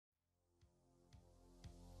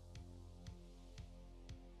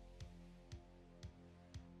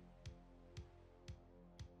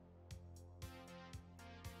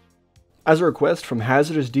As a request from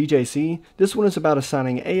Hazardous DJC, this one is about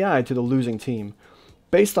assigning AI to the losing team.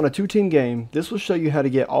 Based on a 2-team game, this will show you how to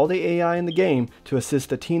get all the AI in the game to assist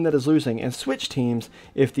the team that is losing and switch teams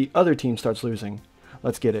if the other team starts losing.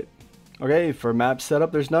 Let's get it. Okay, for map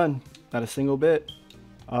setup, there's none. Not a single bit.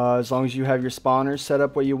 As long as you have your spawners set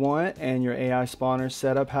up what you want and your AI spawners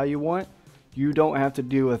set up how you want, you don't have to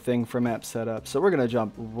do a thing for map setup. So we're going to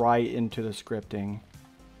jump right into the scripting.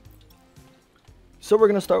 So we're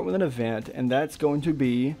going to start with an event, and that's going to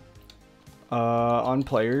be on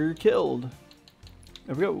player killed.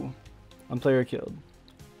 There we go. On player killed.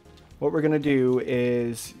 What we're going to do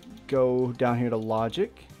is go down here to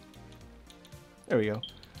logic. There we go.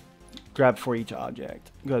 Grab for each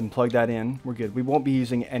object. Go ahead and plug that in. We're good. We won't be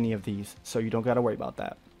using any of these, so you don't got to worry about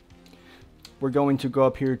that. We're going to go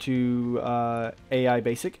up here to AI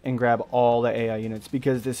Basic and grab all the AI units,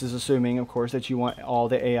 because this is assuming, of course, that you want all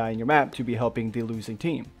the AI in your map to be helping the losing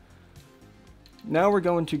team. Now we're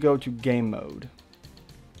going to go to game mode.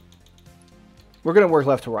 We're going to work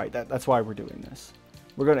left to right. That's why we're doing this.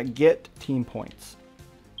 We're going to get team points.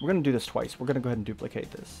 We're going to do this twice. We're going to go ahead and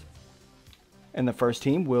duplicate this. And the first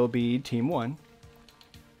team will be team 1.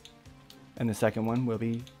 And the second one will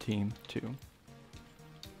be team 2.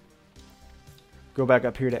 Go back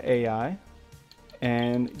up here to AI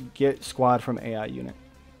and get squad from AI unit.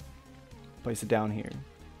 Place it down here.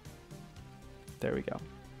 There we go.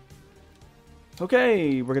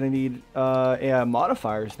 Okay, we're going to need AI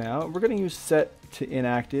modifiers now. We're going to use set to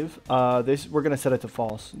inactive. We're going to set it to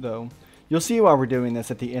false, though. You'll see why we're doing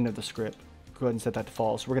this at the end of the script. Go ahead and set that to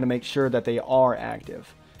false. We're going to make sure that they are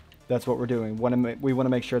active. That's what we're doing. We want to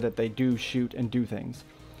make sure that they do shoot and do things.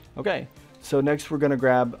 Okay, so next we're going to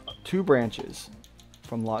grab 2 branches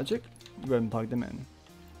from logic. Go ahead and plug them in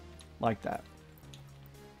like that.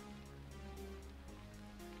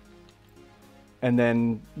 And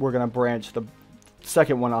then we're going to branch the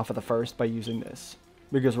second one off of the first by using this,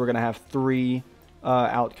 because we're going to have 3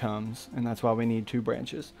 outcomes, and that's why we need 2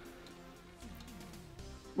 branches.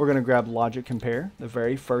 We're going to grab logic compare, the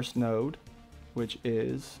very first node, which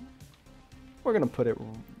is, we're going to put it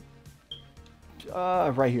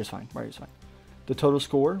right here is fine. Right here is fine. The total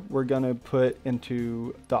score we're going to put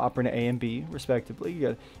into the operand A and B respectively.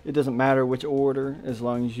 It doesn't matter which order, as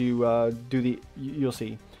long as you you'll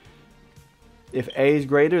see. If A is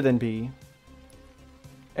greater than B,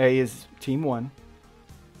 A is team 1.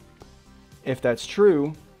 If that's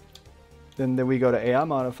true, then we go to AI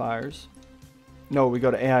modifiers. No, we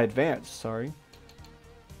go to AI advanced, sorry.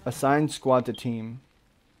 Assign squad to team.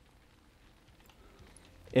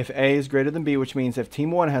 If A is greater than B, which means if team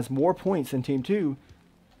 1 has more points than team 2,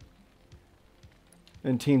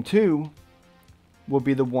 then team 2 will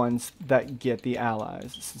be the ones that get the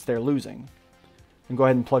allies, since they're losing. And go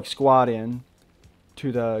ahead and plug squad in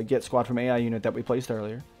to the get squad from AI unit that we placed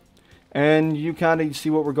earlier. And you kind of see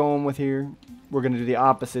what we're going with here. We're going to do the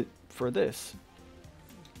opposite for this.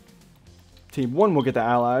 Team 1 will get the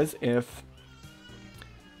allies if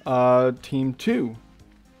team 2,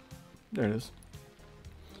 there it is.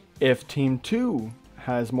 If team 2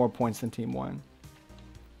 has more points than team 1.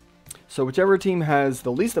 So whichever team has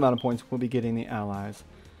the least amount of points will be getting the allies.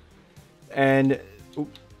 And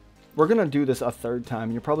we're going to do this a 3rd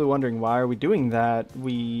time. You're probably wondering, why are we doing that?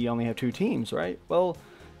 We only have 2 teams, right? Well,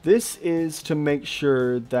 this is to make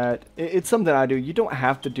sure that it's something I do. You don't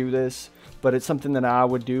have to do this, but it's something that I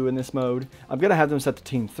would do in this mode. I'm going to have them set to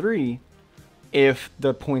team 3 if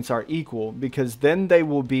the points are equal, because then they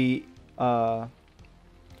will be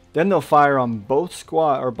then they'll fire on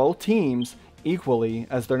both teams equally,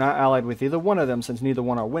 as they're not allied with either one of them, since neither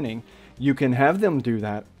one are winning. You can have them do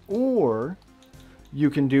that, or you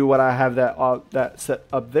can do what I have that set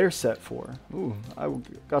up there set for. Ooh, I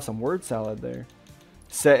got some word salad there.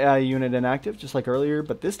 Set AI unit inactive, just like earlier,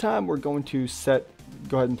 but this time we're going to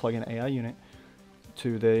go ahead and plug in AI unit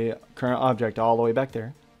to the current object all the way back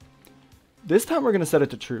there. This time we're going to set it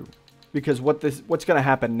to true, because what's going to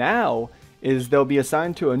happen now is they'll be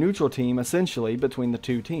assigned to a neutral team, essentially, between the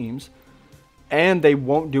 2 teams, and they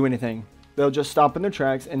won't do anything. They'll just stop in their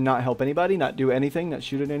tracks and not help anybody, not do anything, not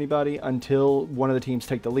shoot at anybody, until one of the teams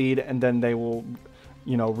take the lead, and then they will,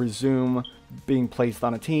 resume being placed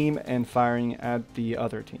on a team and firing at the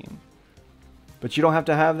other team. But you don't have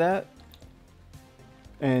to have that,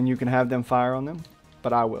 and you can have them fire on them,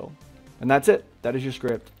 but I will. And that's it. That is your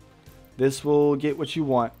script. This will get what you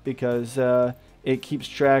want, because it keeps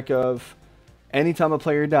track of anytime a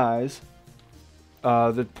player dies.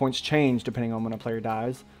 The points change depending on when a player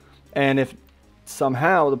dies. And if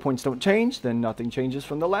somehow the points don't change, then nothing changes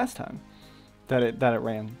from the last time. that it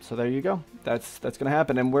ran. So there you go. That's gonna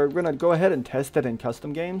happen, and we're gonna go ahead and test it in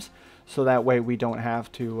custom games, so that way we don't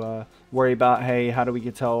have to worry about, hey, how do we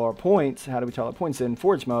tell our points? How do we tell our points in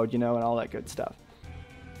Forge mode, you know, and all that good stuff.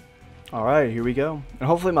 All right, here we go. And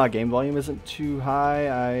hopefully my game volume isn't too high.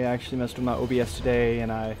 I actually messed with my OBS today,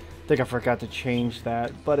 and I think I forgot to change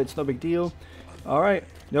that, but it's no big deal. All right,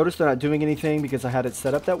 notice they're not doing anything because I had it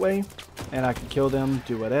set up that way, and I can kill them,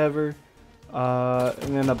 do whatever.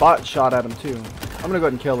 And then the bot shot at him too. I'm gonna go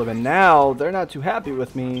ahead and kill him, and now they're not too happy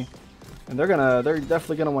with me, and they're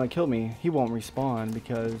definitely gonna want to kill me. He won't respawn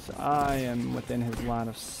because I am within his line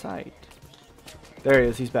of sight. There he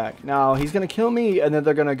is, he's back. Now he's gonna kill me, and then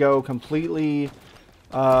they're gonna go completely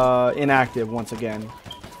inactive once again.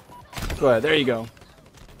 Go ahead, there you go.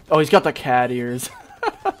 Oh, he's got the cat ears.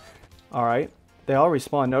 Alright, they all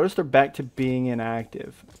respawn. Notice they're back to being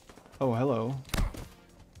inactive. Oh, hello.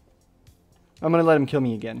 I'm gonna let him kill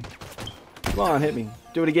me again. Come on, hit me.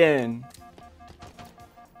 Do it again.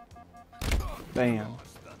 Bam.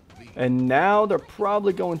 And now they're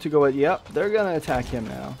probably going to go at, yep, they're gonna attack him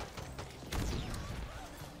now.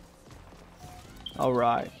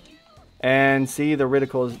 Alright. And see, the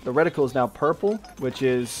reticle is now purple, which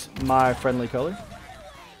is my friendly color.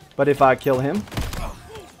 But if I kill him,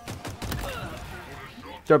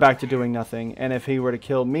 they're back to doing nothing. And if he were to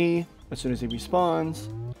kill me, as soon as he respawns,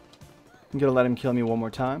 I'm going to let him kill me one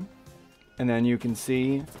more time. And then you can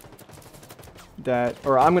see that,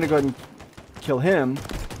 or I'm going to go ahead and kill him.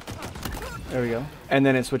 There we go. And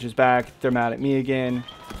then it switches back. They're mad at me again,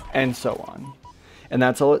 and so on. And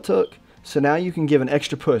that's all it took. So now you can give an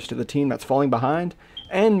extra push to the team that's falling behind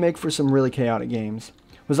and make for some really chaotic games.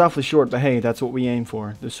 It was awfully short, but hey, that's what we aim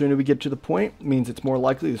for. The sooner we get to the point means it's more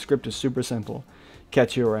likely the script is super simple.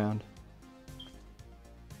 Catch you around.